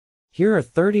Here are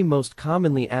 30 most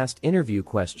commonly asked interview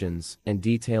questions and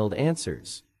detailed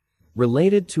answers.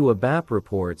 Related to ABAP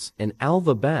reports and ALV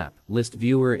ABAP list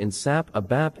viewer in SAP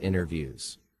ABAP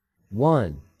interviews.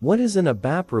 1. What is an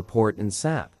ABAP report in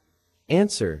SAP?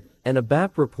 Answer. An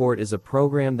ABAP report is a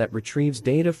program that retrieves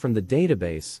data from the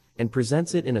database and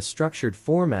presents it in a structured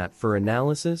format for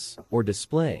analysis or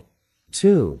display.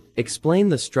 2. Explain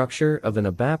the structure of an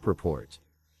ABAP report.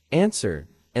 Answer.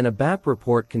 An ABAP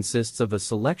report consists of a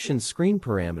selection screen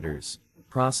parameters,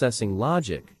 processing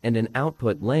logic, and an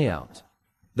output layout.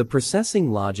 The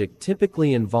processing logic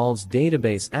typically involves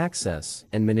database access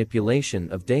and manipulation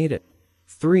of data.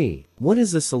 3. What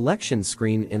is a selection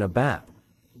screen in ABAP?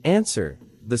 Answer.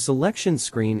 The selection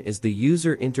screen is the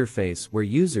user interface where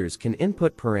users can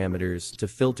input parameters to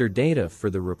filter data for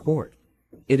the report.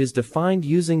 It is defined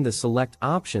using the select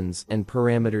options and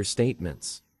parameter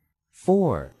statements.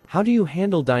 4. How do you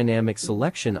handle dynamic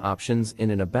selection options in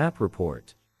an ABAP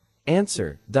report?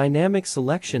 Answer. Dynamic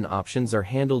selection options are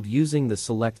handled using the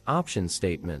select option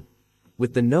statement,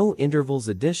 with the no intervals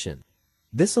addition.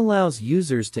 This allows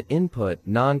users to input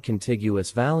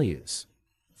non-contiguous values.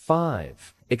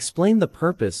 5. Explain the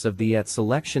purpose of the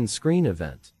 @selection screen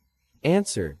event.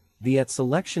 Answer. The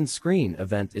 @selection screen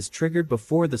event is triggered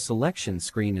before the selection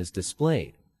screen is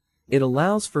displayed. It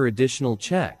allows for additional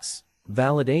checks,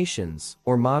 validations,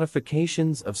 or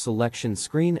modifications of selection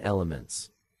screen elements.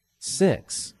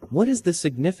 6. What is the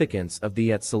significance of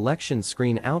the @selection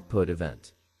screen output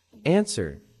event?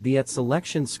 Answer. The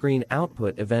 @selection screen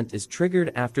output event is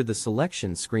triggered after the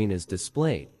selection screen is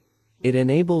displayed. It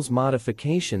enables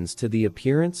modifications to the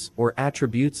appearance or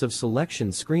attributes of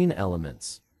selection screen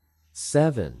elements.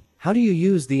 7. How do you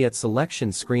use the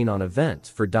 @selection screen on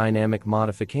event for dynamic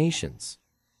modifications?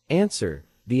 Answer.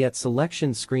 The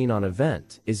 @selection screen on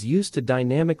event is used to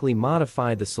dynamically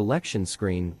modify the selection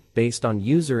screen based on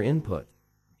user input.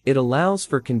 It allows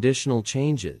for conditional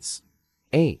changes.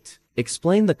 8.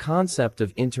 Explain the concept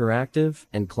of interactive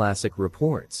and classic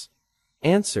reports.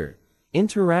 Answer.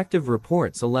 Interactive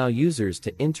reports allow users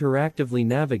to interactively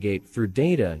navigate through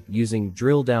data using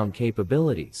drill-down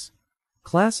capabilities.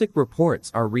 Classic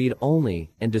reports are read-only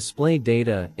and display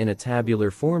data in a tabular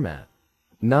format.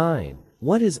 9.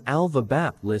 What is ALV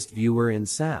ABAP list viewer in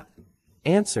SAP?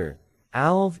 Answer.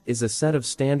 ALV is a set of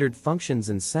standard functions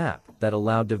in SAP that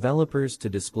allow developers to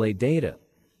display data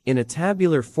in a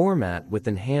tabular format with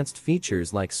enhanced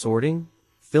features like sorting,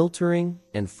 filtering,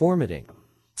 and formatting.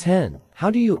 10. How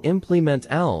do you implement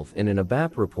ALV in an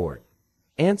ABAP report?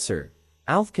 Answer.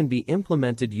 ALV can be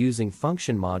implemented using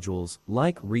function modules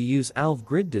like reuse ALV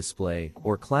grid display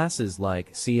or classes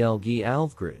like CLG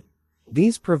ALV grid.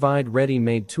 These provide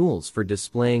ready-made tools for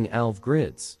displaying ALV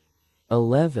grids.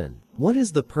 11. What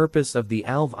is the purpose of the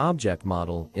ALV object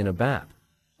model in ABAP?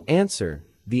 Answer.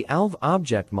 The ALV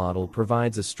object model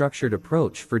provides a structured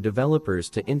approach for developers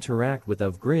to interact with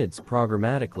ALV grids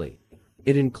programmatically.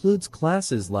 It includes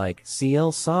classes like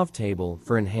CL-SOVTable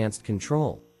for enhanced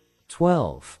control.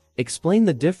 12. Explain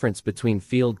the difference between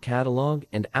field catalog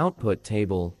and output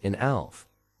table in ALV.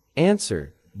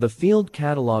 Answer. The field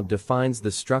catalog defines the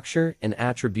structure and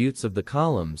attributes of the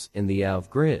columns in the ALV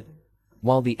grid,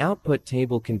 while the output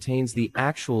table contains the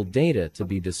actual data to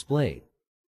be displayed.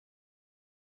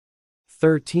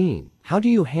 13. How do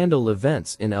you handle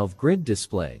events in ALV grid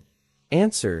display?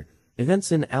 Answer.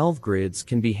 Events in ALV grids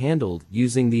can be handled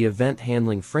using the event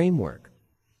handling framework.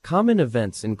 Common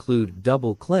events include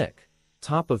double-click,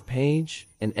 top of page,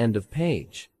 and end of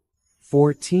page.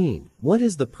 14. What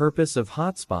is the purpose of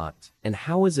hotspot and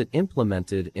how is it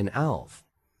implemented in ALV?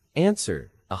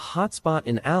 Answer. A hotspot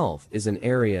in ALV is an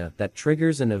area that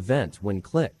triggers an event when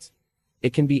clicked.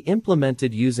 It can be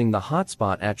implemented using the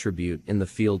hotspot attribute in the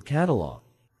field catalog.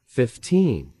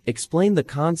 15. Explain the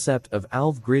concept of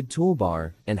ALV Grid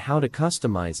Toolbar and how to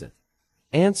customize it.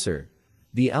 Answer.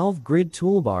 The ALV Grid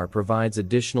Toolbar provides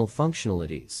additional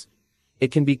functionalities.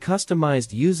 It can be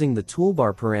customized using the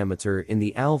toolbar parameter in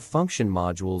the ALV function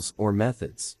modules or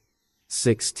methods.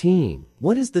 16.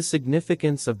 What is the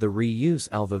significance of the reuse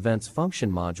ALV events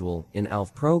function module in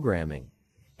ALV programming?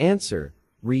 Answer.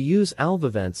 Reuse ALV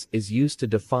events is used to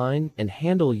define and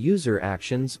handle user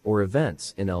actions or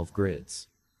events in ALV grids.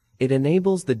 It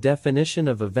enables the definition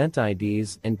of event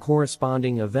IDs and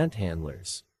corresponding event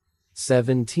handlers.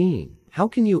 17. How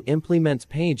can you implement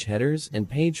page headers and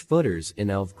page footers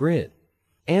in ALV grid?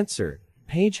 Answer.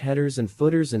 Page headers and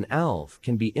footers in ALV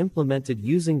can be implemented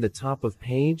using the top of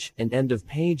page and end of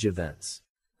page events.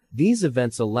 These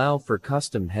events allow for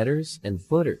custom headers and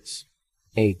footers.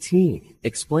 18.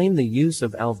 Explain the use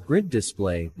of ALV grid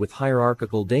display with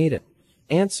hierarchical data.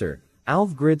 Answer.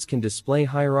 ALV grids can display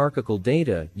hierarchical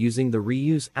data using the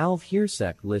reuse ALV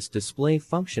HereSec list display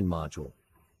function module.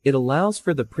 It allows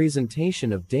for the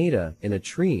presentation of data in a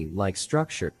tree-like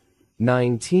structure.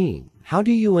 19. How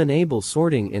do you enable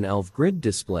sorting in ALV grid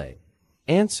display?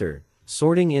 Answer.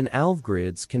 Sorting in ALV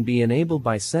grids can be enabled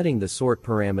by setting the sort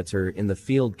parameter in the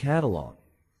field catalog,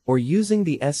 or using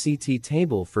the SCT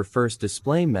table for first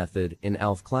display method in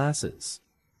ALV classes.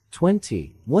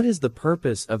 20. What is the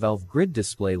purpose of ALV grid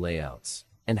display layouts,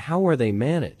 and how are they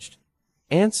managed?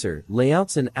 Answer.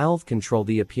 Layouts in ALV control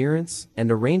the appearance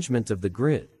and arrangement of the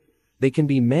grid. They can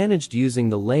be managed using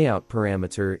the layout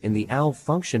parameter in the ALV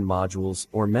function modules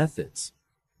or methods.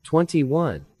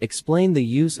 21. Explain the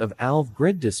use of ALV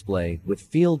grid display with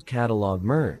field catalog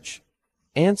merge.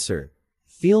 Answer.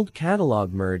 Field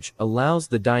catalog merge allows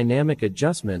the dynamic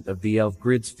adjustment of the ALV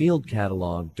grid's field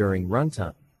catalog during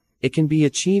runtime. It can be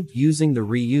achieved using the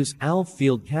reuse ALV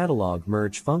field catalog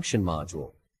merge function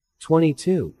module.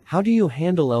 22. How do you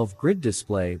handle ALV grid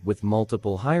display with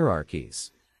multiple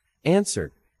hierarchies?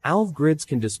 Answer. ALV grids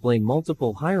can display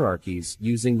multiple hierarchies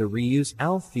using the reuse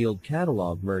ALV field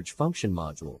catalog merge function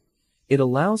module. It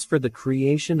allows for the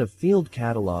creation of field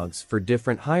catalogs for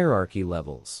different hierarchy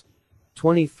levels.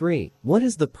 23. What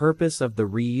is the purpose of the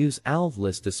reuse ALV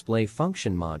list display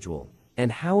function module,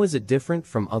 and how is it different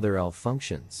from other ALV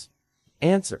functions?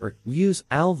 Answer. Use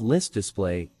ALV list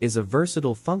display is a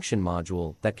versatile function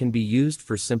module that can be used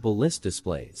for simple list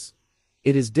displays.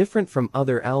 It is different from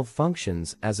other ALV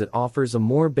functions as it offers a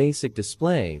more basic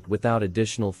display without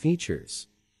additional features.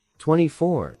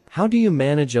 24. How do you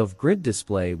manage ALV grid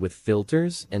display with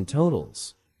filters and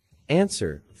totals?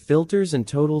 Answer. Filters and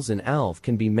totals in ALV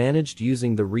can be managed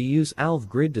using the reuse ALV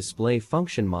grid display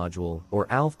function module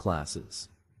or ALV classes.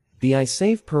 The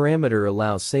iSave parameter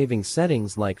allows saving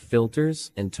settings like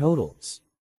filters and totals.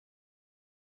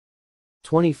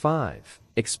 25.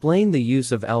 Explain the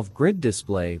use of ALV grid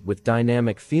display with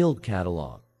dynamic field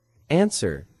catalog.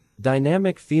 Answer.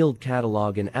 Dynamic field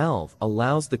catalog in ALV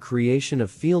allows the creation of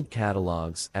field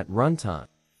catalogs at runtime.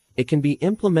 It can be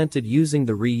implemented using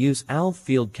the reuse ALV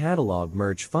field catalog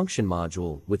merge function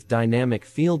module with dynamic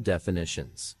field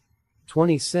definitions.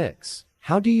 26.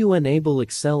 How do you enable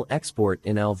Excel export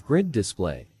in ALV grid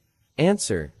display?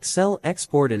 Answer. Excel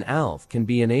export in ALV can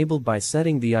be enabled by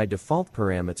setting the iDefault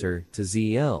parameter to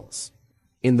ZLs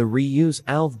in the reuse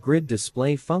ALV grid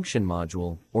display function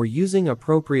module or using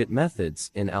appropriate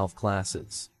methods in ALV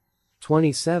classes.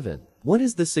 27. What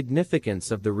is the significance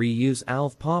of the reuse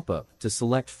ALV pop-up to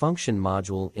select function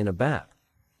module in ABAP?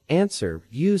 Answer.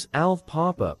 Use ALV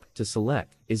pop-up to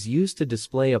select is used to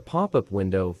display a pop-up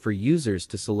window for users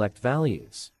to select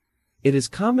values. It is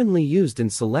commonly used in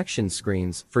selection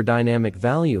screens for dynamic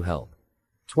value help.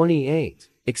 28.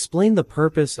 Explain the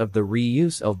purpose of the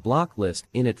reuse of block list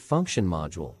init function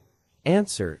module.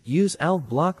 Answer. Use ALV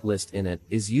block list init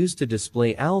is used to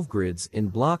display ALV grids in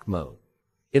block mode.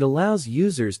 It allows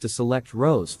users to select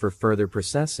rows for further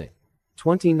processing.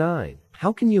 29.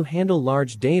 How can you handle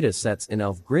large data sets in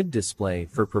ALV grid display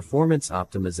for performance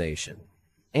optimization?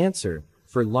 Answer.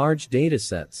 For large data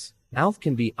sets, ALV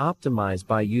can be optimized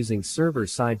by using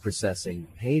server-side processing,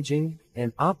 paging,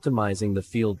 and optimizing the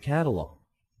field catalog.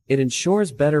 It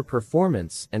ensures better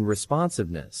performance and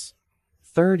responsiveness.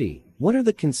 30. What are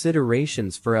the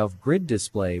considerations for ALV grid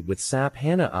display with SAP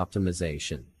HANA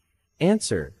optimization?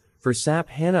 Answer. For SAP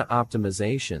HANA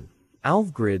optimization,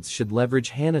 ALV grids should leverage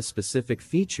HANA-specific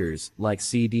features like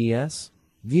CDS,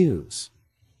 views,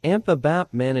 AMP ABAP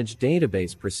managed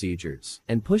database procedures,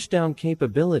 and push-down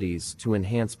capabilities to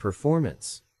enhance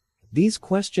performance. These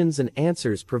questions and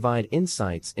answers provide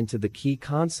insights into the key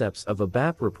concepts of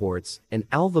ABAP reports and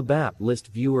ALV ABAP list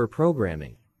viewer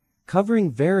programming,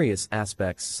 covering various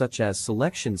aspects such as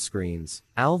selection screens,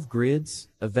 ALV grids,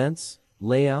 events,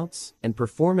 layouts, and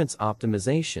performance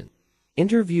optimization.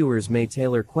 Interviewers may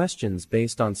tailor questions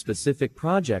based on specific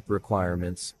project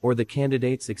requirements or the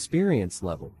candidate's experience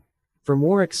level. For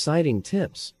more exciting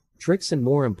tips, tricks, and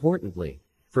more importantly,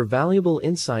 for valuable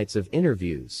insights of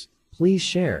interviews, please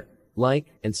share, like,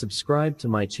 and subscribe to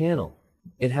my channel.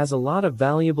 It has a lot of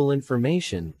valuable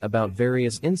information about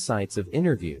various insights of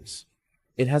interviews.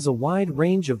 It has a wide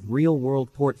range of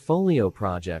real-world portfolio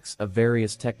projects of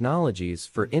various technologies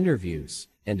for interviews,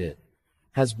 and it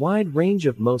has wide range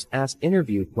of most asked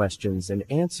interview questions and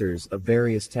answers of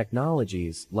various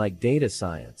technologies like data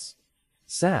science,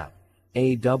 SAP,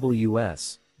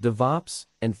 AWS, DevOps,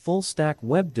 and full-stack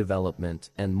web development,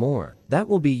 and more. That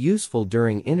will be useful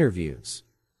during interviews.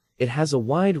 It has a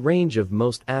wide range of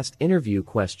most asked interview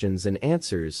questions and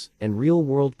answers, and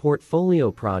real-world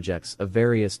portfolio projects of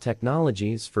various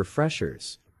technologies for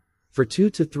freshers. For 2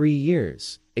 to 3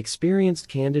 years, experienced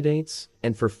candidates,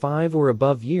 and for 5 or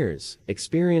above years,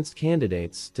 experienced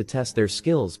candidates to test their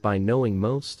skills by knowing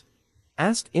most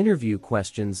asked interview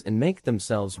questions and make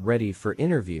themselves ready for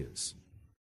interviews.